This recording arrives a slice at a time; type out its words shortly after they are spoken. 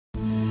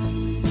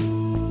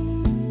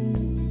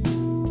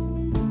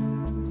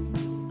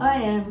I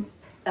am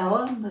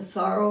Ella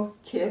Massaro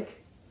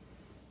Kick.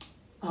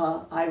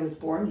 I was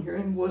born here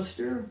in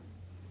Worcester.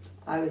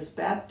 I was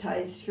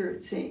baptized here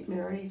at St.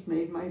 Mary's,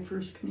 made my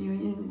first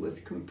communion,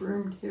 was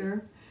confirmed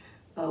here,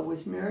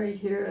 was married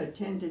here,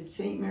 attended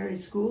St.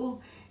 Mary's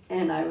School,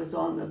 and I was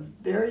on the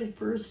very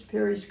first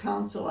parish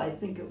council. I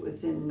think it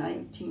was in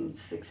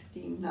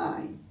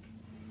 1969.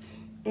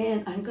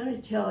 And I'm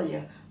going to tell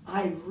you,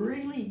 I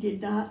really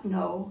did not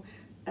know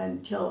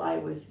until I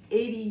was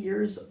 80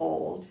 years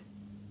old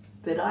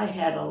that I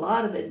had a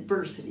lot of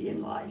adversity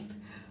in life.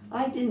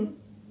 I didn't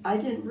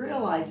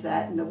realize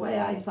that, and the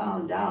way I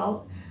found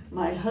out,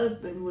 my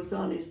husband was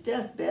on his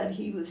deathbed.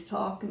 He was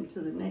talking to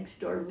the next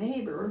door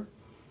neighbor,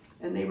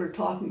 and they were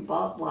talking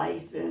about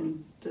life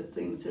and the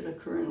things that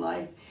occur in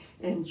life.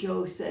 And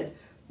Joe said,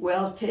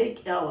 well,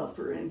 take Ella,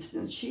 for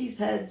instance. She's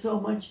had so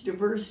much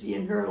diversity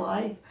in her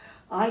life.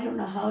 I don't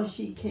know how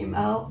she came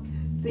out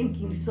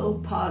thinking so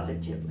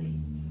positively.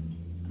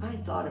 I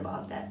thought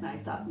about that, and I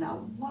thought,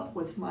 now, what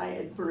was my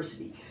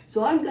adversity?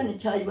 So I'm going to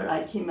tell you what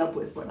I came up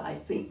with, what I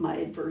think my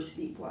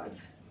adversity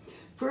was.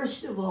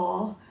 First of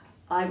all,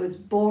 I was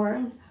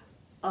born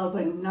of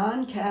a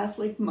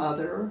non-Catholic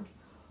mother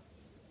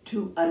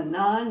to a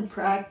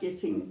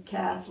non-practicing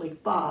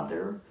Catholic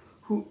father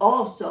who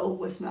also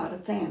was not a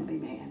family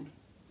man.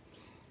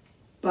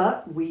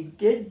 But we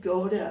did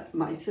go to,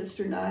 my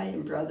sister and I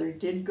and brother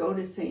did go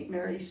to St.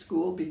 Mary's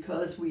School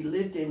because we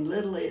lived in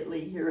Little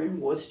Italy here in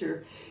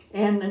Worcester,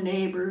 and the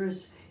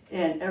neighbors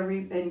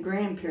and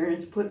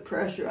grandparents put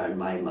pressure on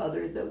my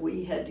mother that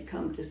we had to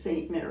come to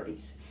St.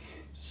 Mary's.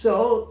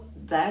 So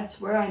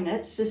that's where I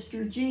met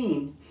Sister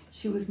Jean.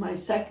 She was my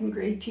second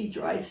grade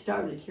teacher. I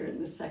started here in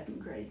the second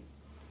grade.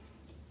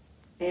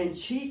 And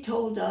she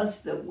told us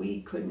that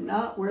we could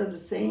not wear the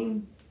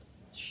same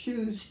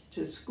shoes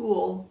to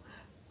school,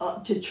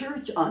 to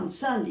church on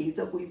Sunday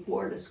that we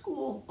wore to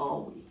school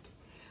all week.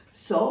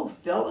 So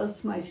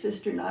Phyllis, my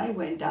sister, and I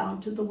went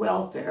down to the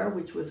welfare,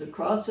 which was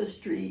across the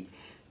street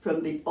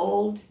from the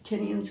old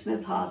Kinney and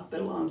Smith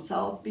Hospital on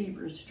South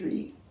Beaver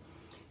Street,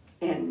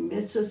 and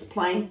Mrs.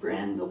 Plank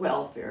ran the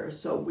welfare.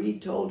 So we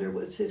told her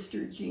what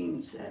Sister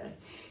Jean said.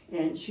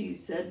 And she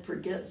said,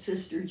 forget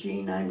Sister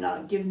Jean, I'm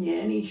not giving you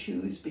any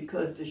shoes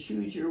because the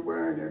shoes you're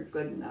wearing are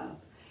good enough.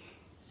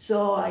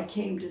 So I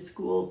came to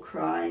school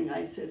crying.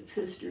 I said,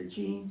 Sister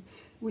Jean,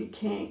 we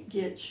can't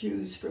get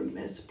shoes from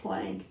Miss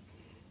Plank.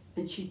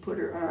 And she put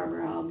her arm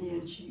around me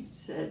and she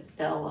said,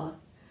 Ella,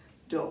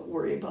 don't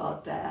worry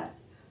about that.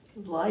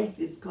 Life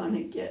is going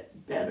to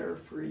get better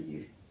for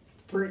you.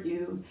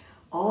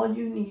 All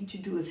you need to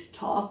do is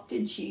talk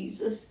to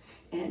Jesus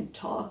and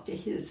talk to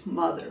his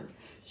mother.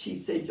 She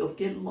said, you'll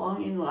get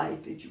along in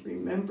life if you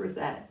remember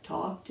that.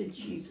 Talk to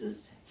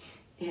Jesus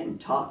and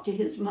talk to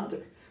his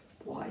mother.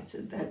 Well, I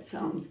said, that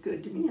sounds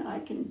good to me. I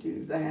can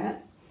do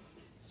that.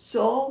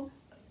 So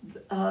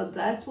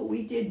that's what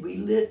we did. We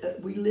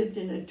lived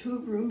in a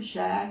 2-room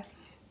shack.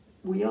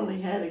 We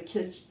only had a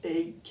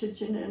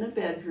kitchen and a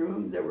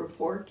bedroom. There were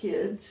 4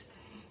 kids.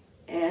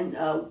 And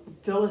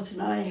Phyllis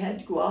and I had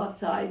to go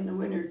outside in the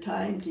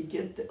wintertime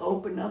to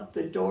open up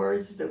the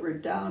doors that were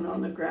down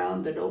on the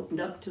ground that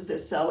opened up to the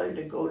cellar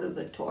to go to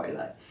the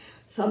toilet.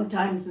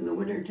 Sometimes in the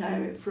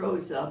wintertime it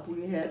froze up.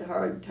 We had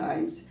hard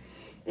times.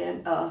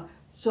 And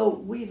so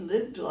we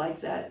lived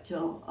like that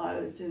till I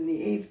was in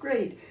the 8th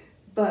grade.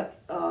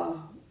 But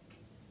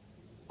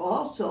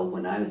also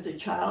when I was a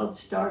child,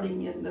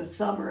 starting in the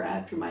summer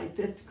after my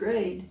 5th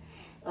grade,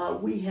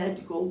 we had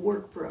to go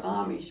work for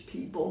Amish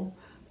people,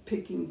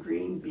 picking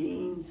green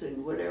beans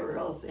and whatever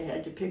else they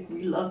had to pick.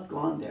 We loved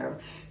going there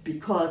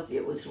because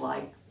it was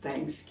like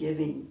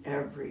Thanksgiving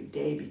every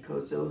day,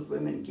 because those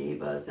women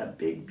gave us a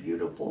big,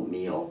 beautiful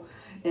meal.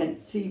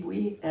 And see,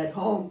 we at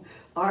home,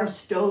 our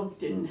stove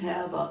didn't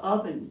have an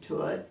oven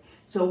to it,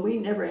 so we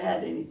never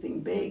had anything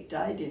baked.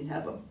 I didn't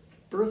have a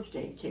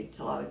birthday cake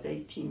till I was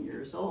 18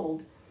 years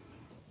old.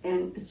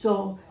 And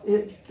so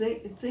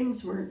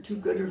things weren't too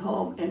good at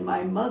home, and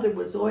my mother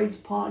was always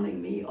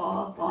pawning me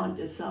off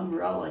onto some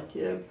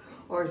relative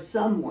or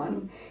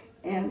someone.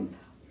 And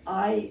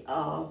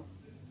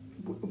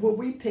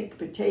we picked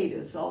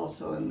potatoes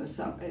also in the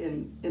summer,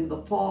 in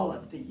the fall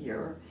of the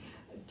year,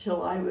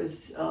 till I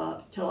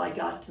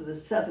got to the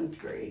 7th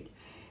grade.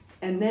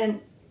 And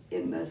then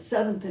in the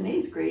 7th and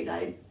 8th grade,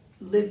 I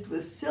lived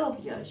with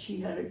Sylvia.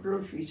 She had a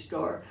grocery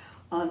store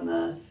on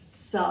the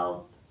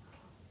southwest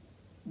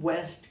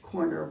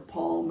corner of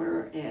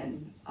Palmer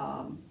and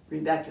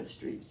Rebecca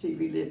Street. See,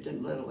 we lived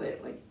in Little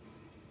Italy.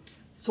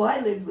 So I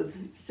lived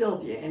with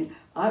Sylvia, and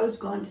I was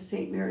going to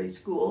St. Mary's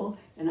School,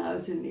 and I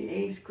was in the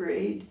 8th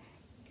grade,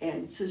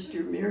 and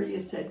Sister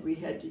Miria said we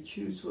had to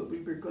choose what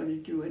we were going to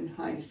do in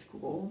high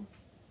school.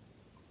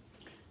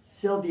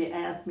 Sylvia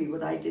asked me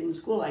what I did in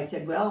school. I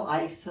said, well,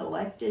 I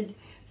selected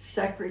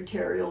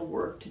secretarial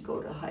work to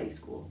go to high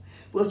school.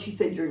 Well, she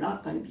said, you're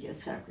not going to be a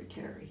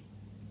secretary.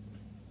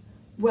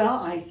 Well,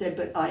 I said,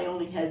 but I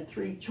only had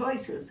 3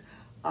 choices.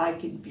 I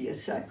could be a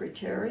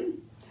secretary,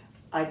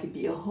 I could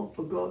be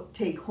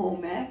take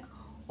home ec,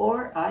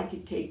 or I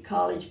could take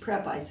college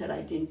prep. I said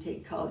I didn't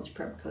take college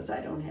prep because I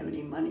don't have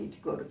any money to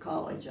go to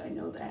college. I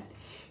know that.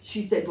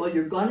 She said, well,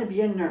 you're going to be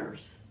a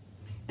nurse,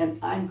 and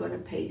I'm going to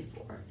pay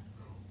for it.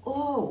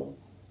 Oh,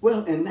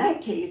 well, in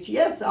that case,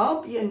 yes,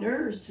 I'll be a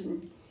nurse,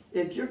 and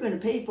if you're going to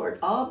pay for it,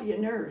 I'll be a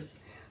nurse.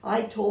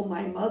 I told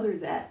my mother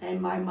that,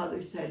 and my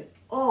mother said,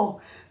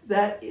 oh,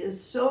 that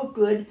is so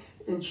good.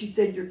 And she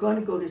said, you're going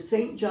to go to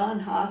St. John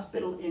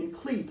Hospital in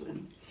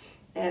Cleveland.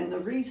 And the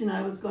reason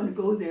I was going to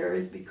go there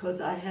is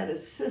because I had a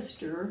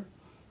sister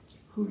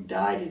who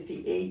died at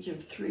the age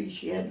of 3.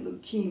 She had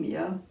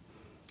leukemia,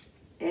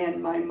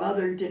 and my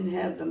mother didn't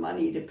have the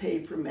money to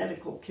pay for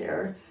medical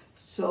care.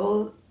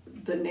 So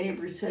the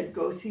neighbor said,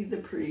 go see the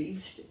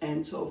priest.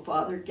 And so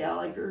Father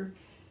Gallagher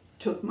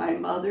took my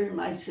mother and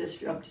my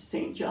sister up to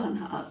St. John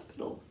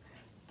Hospital.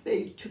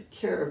 They took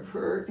care of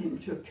her and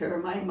took care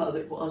of my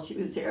mother while she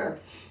was there.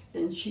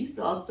 And she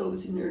thought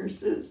those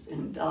nurses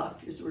and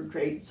doctors were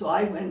great, so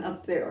I went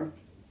up there.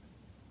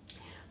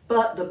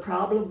 But the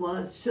problem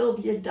was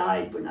Sylvia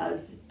died when I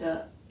was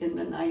in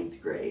the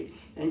 9th grade,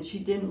 and she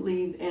didn't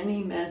leave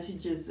any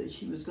messages that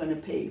she was going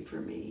to pay for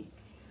me.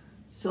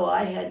 So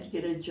I had to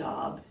get a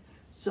job.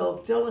 So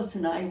Phyllis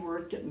and I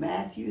worked at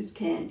Matthew's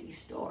Candy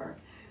Store.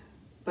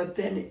 But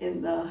then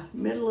in the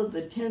middle of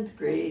the 10th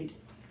grade,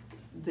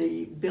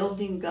 the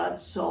building got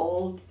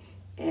sold,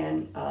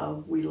 and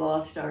we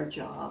lost our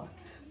job.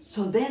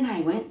 So then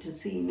I went to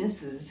see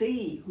Mrs.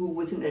 Z, who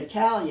was an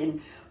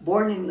Italian,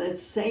 born in the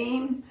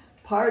same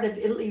part of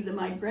Italy that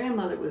my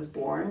grandmother was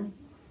born.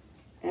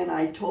 And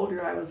I told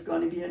her I was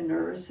going to be a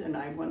nurse and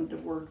I wanted to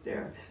work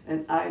there.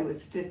 And I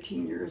was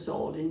 15 years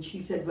old. And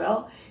she said,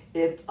 well,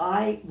 if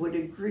I would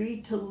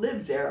agree to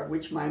live there,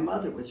 which my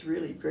mother was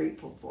really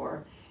grateful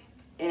for,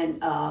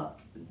 and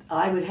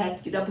I would have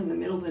to get up in the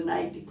middle of the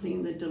night to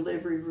clean the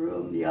delivery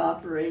room, the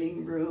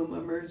operating room,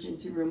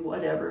 emergency room,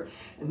 whatever.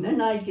 And then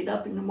I'd get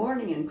up in the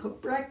morning and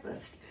cook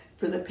breakfast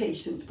for the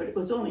patients, but it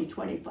was only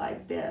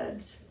 25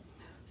 beds.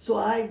 So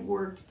I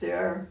worked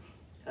there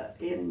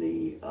in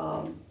the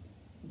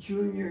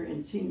junior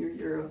and senior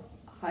year of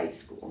high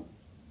school.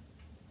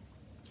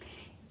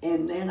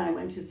 And then I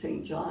went to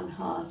St. John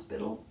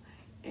Hospital,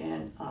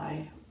 and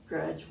I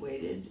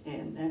graduated,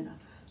 and then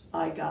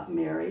I got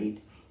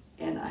married,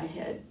 and I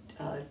had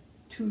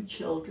 2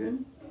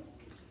 children.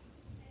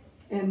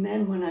 And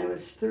then when I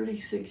was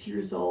 36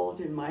 years old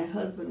and my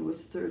husband was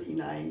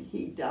 39,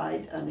 he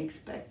died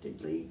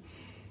unexpectedly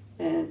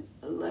and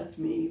left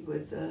me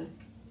with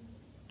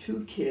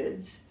 2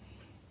 kids.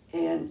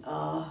 And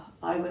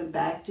I went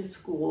back to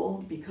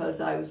school because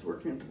I was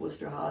working at the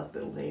Worcester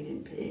Hospital. They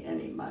didn't pay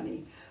any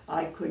money.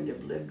 I couldn't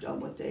have lived on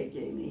what they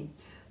gave me.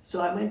 So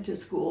I went to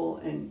school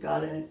and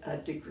got a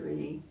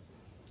degree.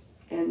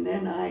 And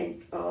then I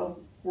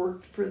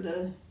worked for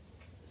the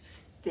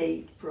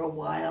state for a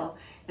while,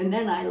 and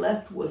then I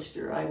left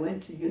Worcester. I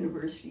went to the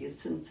University of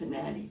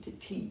Cincinnati to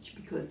teach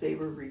because they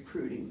were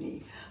recruiting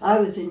me. I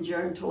was in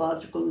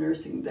gerontological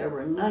nursing. There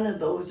were none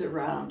of those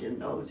around in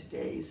those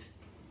days.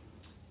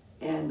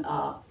 And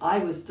I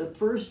was the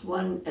first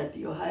one at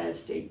the Ohio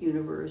State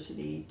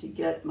University to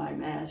get my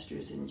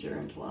master's in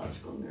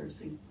gerontological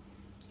nursing.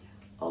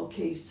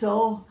 Okay,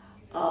 so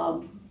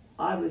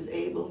I was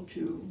able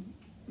to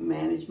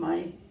manage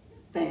my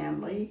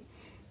family,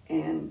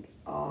 and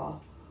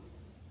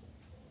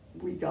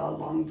we got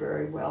along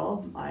very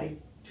well, my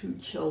 2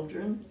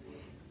 children.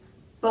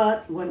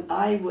 But when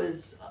I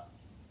was,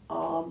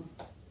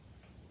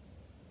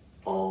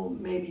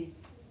 maybe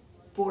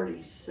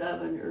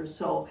 47 or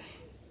so,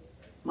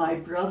 my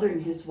brother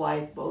and his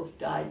wife both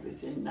died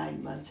within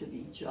 9 months of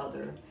each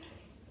other.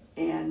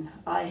 And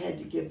I had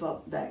to give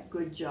up that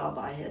good job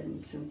I had in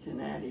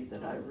Cincinnati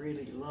that I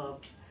really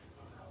loved.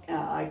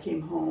 I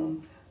came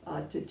home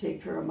to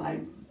take care of my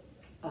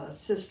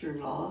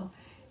sister-in-law,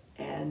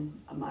 and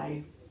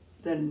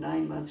then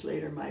 9 months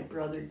later my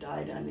brother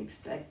died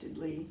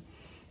unexpectedly,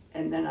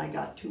 and then I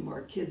got 2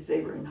 more kids.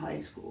 They were in high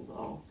school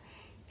though,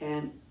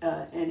 and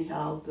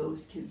anyhow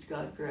those kids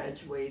got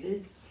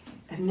graduated.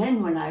 And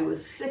then when I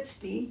was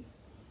 60,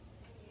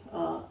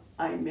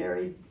 I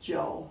married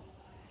Joe,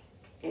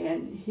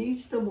 and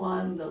he's the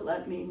one that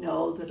let me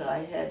know that I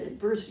had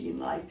adversity in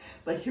life.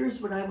 But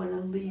here's what I want to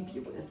leave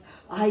you with.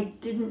 I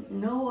didn't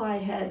know I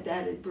had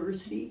that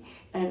adversity,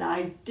 and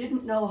I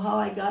didn't know how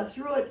I got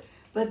through it.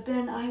 But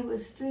then I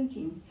was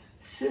thinking,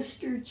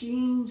 Sister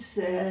Jean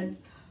said,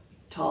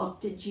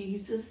 talk to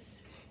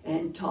Jesus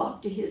and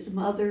talk to his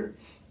mother,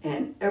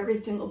 and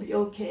everything will be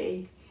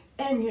okay.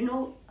 And you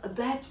know,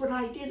 that's what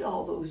I did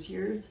all those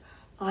years.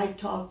 I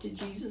talked to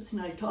Jesus and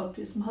I talked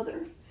to his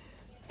mother,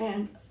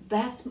 and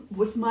that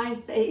was my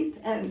faith,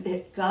 and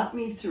it got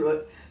me through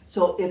it.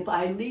 So if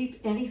I leave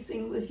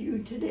anything with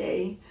you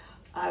today,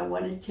 I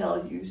want to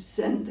tell you,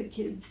 send the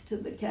kids to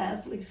the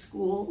Catholic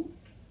school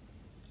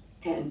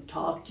and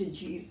talk to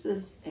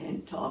Jesus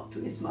and talk to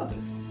his mother.